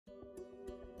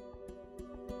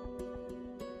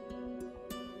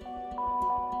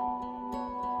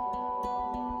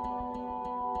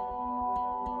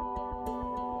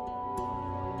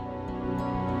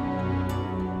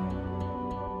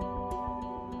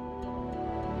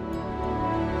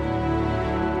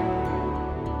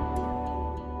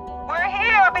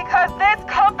because this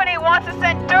company wants to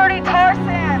send dirty tar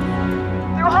sands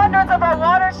through hundreds of our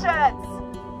watersheds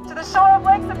to the shore of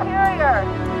Lake Superior,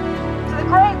 to the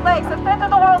Great Lakes, a fifth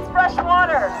of the world's fresh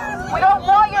water. We don't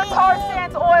want your tar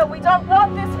sands oil. We don't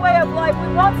want this way of life.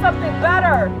 We want something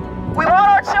better. We want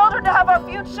our children to have a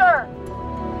future.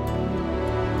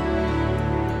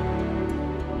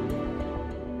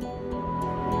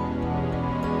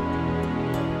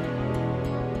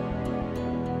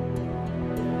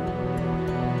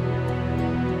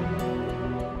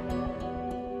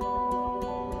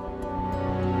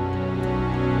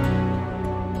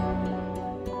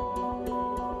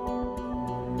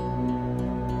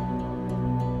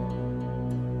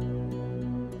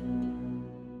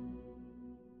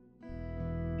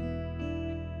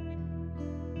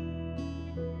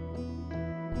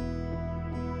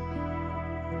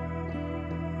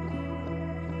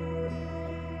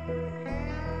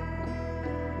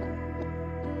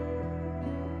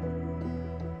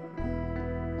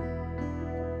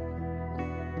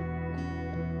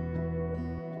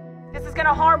 This is going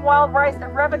to harm wild rice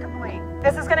irrevocably.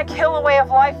 This is going to kill a way of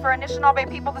life for Anishinaabe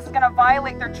people. This is going to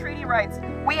violate their treaty rights.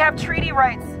 We have treaty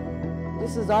rights.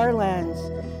 This is our lands,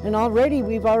 and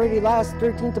we've already lost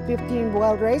 13 to 15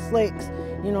 wild rice lakes,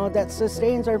 that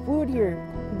sustains our food here.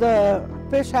 The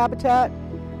fish habitat,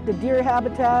 the deer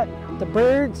habitat, the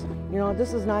birds,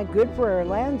 this is not good for our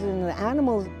lands and the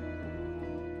animals.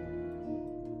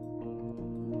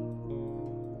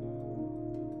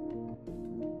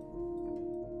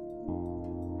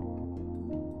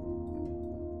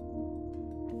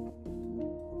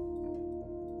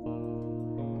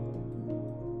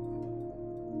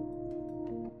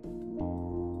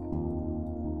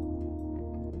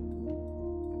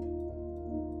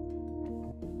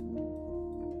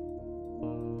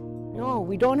 No,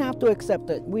 we don't have to accept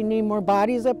it. We need more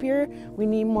bodies up here. We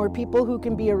need more people who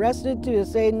can be arrested to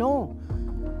say no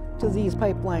to these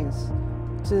pipelines,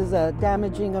 to the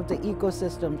damaging of the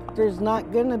ecosystem. There's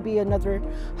not going to be another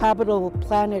habitable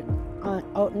planet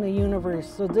out in the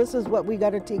universe. So this is what we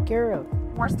got to take care of.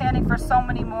 We're standing for so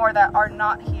many more that are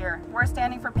not here. We're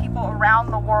standing for people around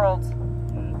the world.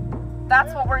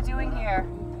 That's what we're doing here.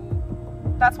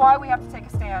 That's why we have to take a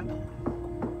stand.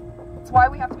 It's why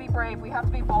we have to be brave. We have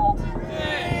to be bold.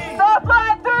 Stop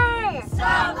Line 3!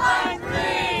 Stop Line 3!